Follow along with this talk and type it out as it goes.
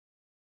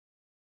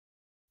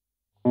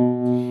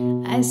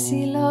I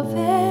see love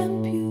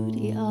and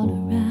beauty all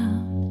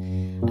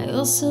around. I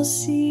also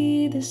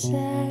see the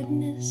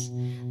sadness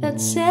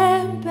that's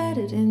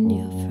embedded in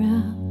your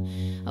frown.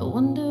 I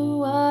wonder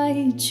why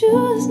you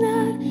choose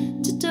not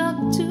to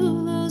talk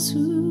to those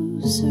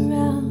who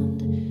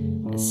surround.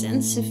 I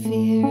sense a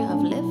fear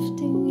of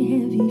lifting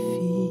heavy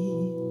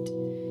feet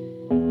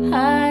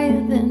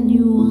higher than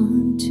you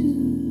want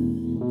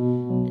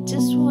to. I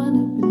just want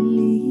to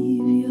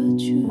believe your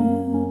truth.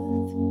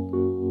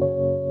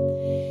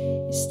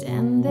 You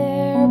stand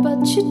there,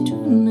 but you do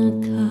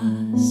not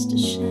cast a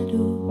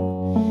shadow.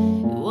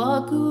 You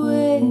walk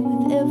away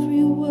with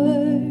every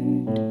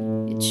word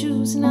you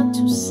choose not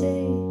to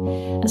say.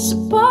 I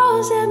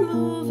suppose I'm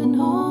moving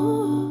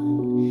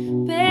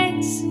on,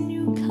 paints a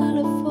new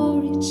color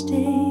for each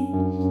day.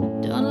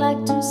 Don't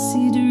like to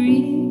see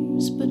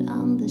dreams put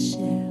on the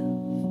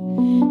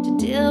shelf to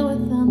deal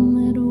with them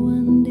that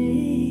one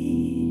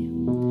day.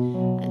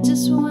 I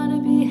just want to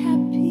be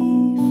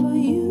happy for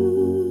you,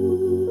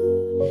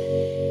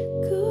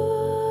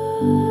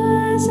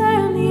 'cause I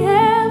only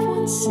have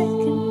 1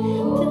 second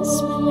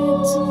this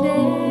minute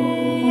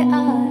today.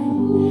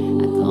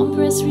 I can't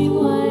press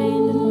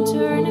rewind and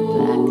turn it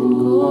back and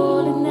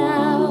call it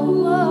now.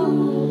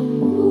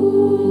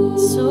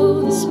 So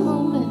this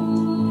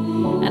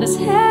moment I just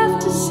have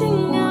to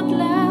sing out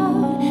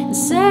loud and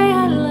say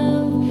I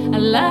love, I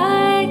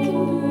like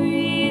and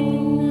breathe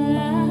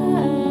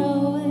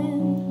now,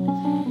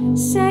 and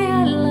say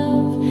I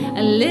love,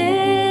 I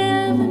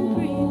live and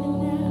breathe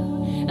now.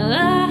 And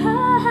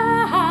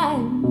I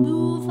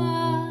move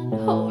on,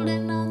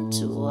 holding on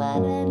to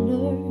what I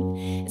learned.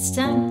 It's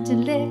time to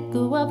let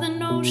go of the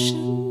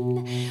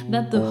notion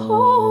that the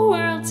whole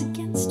world's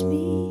against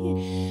me.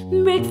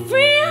 Break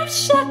free of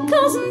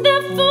shackles and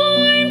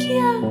deformed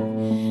young.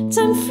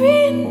 I'm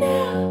free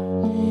now,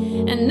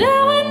 and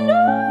now I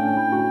know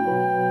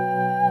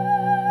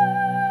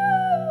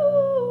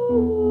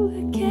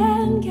I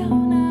can't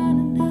count on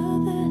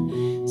another.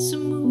 So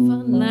move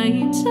on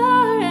like time.